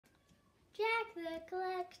Jack the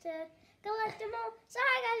Collector, collect them all. So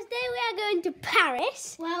hi guys, today we are going to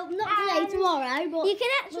Paris. Well, not today, tomorrow, but you can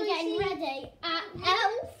actually we're getting see ready at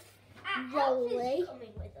Elf. Rolly Rolly is coming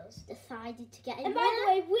with us. decided to get in. And by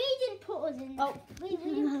the way, we didn't put us in. Oh, we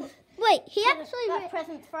didn't put. Wait, he actually. That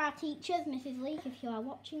present for our teachers, Mrs. Leek, if you are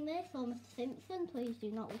watching this, or Mr. Simpson, please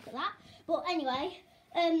do not look at that. But anyway,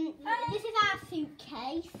 this is our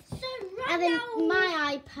suitcase. So And then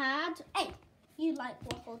my iPad. Hey, you like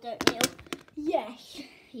waffle, don't you? Yes.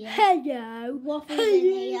 Yeah. Hello. Waffles in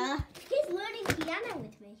here. He's learning piano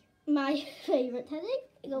with me. My favourite teddy,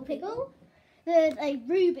 Pickle Pickle. There's a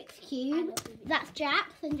Rubik's Cube. That's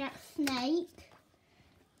Jack's and Jack's snake.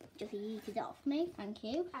 Just yeeted it off me, thank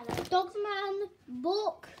you. Dogsman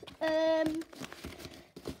book.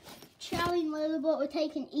 Charlie and Lola book. We're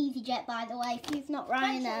taking EasyJet, by the way. If you've not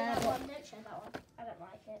Ryanair. Don't show that one. I don't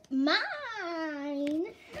like it.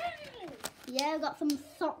 Mine. Yeah, I've got some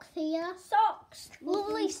socks here. Socks.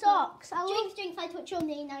 Lovely socks. Drinks, I touch your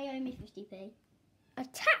knee, now you owe me 50p. A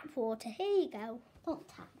tap water. Here you go. Don't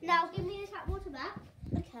tap. Now give me the tap water back.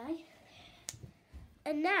 Okay.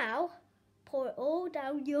 And now pour it all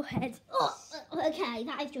down your head. Oh, okay,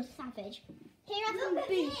 that is just savage. Here are some Look at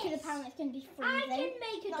boots, this. because apparently it's going to be I freezing. can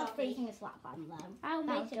make a Not doggy. freezing a slap band though. I'll That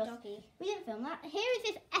make a was just- doggy. We didn't film that. Here is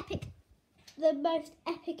this epic, the most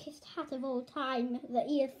epicest hat of all time, the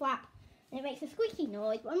ear flap. And it makes a squeaky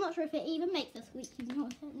noise, but I'm not sure if it even makes a squeaky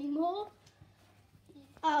noise anymore.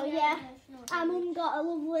 Oh yeah, our mum got a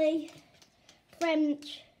lovely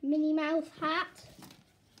French Minnie Mouse hat.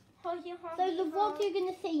 So the vlog you're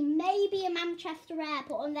going to see maybe a Manchester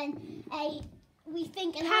airport and then we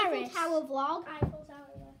think an Paris. Eiffel Tower vlog, Eiffel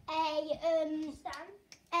Tower.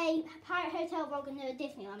 a Pirate Hotel vlog and a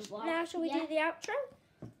Disneyland vlog. Now shall we do the outro?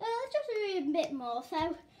 Let's just do a bit more.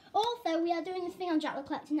 So also we are doing this thing on Jack the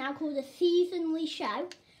Collector now called a seasonally show.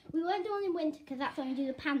 We won't do one in winter because that's when we do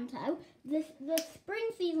the panto. The spring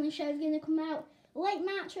seasonally show is going to come out late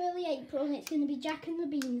March, early April, and it's going to be Jack and the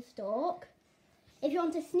Beanstalk. If you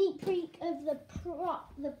want a sneak peek of the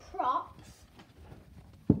props,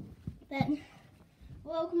 then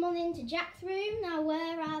welcome on into Jack's room.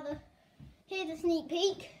 Now here's a sneak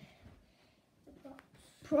peek.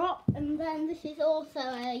 Prop, and then this is also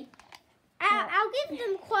a. I'll give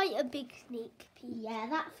them quite a big sneak peek. Yeah,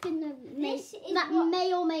 that's gonna make This is that what-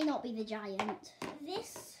 may or may not be the giant.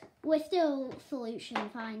 This. We're still solution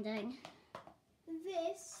finding.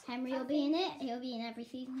 Henry will be in it. He'll be in every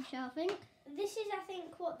season show, I think. This is, I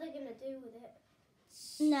think, what they're gonna do with it.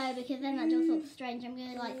 No, because then that just looks strange. I'm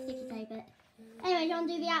gonna like sticky tape it. Anyway, you want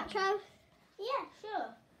to do the outro? Yeah, sure.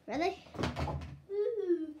 Ready?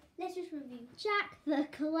 Woohoo! Let's just review. Jack the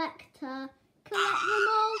Collector, collect them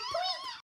all. Tweet!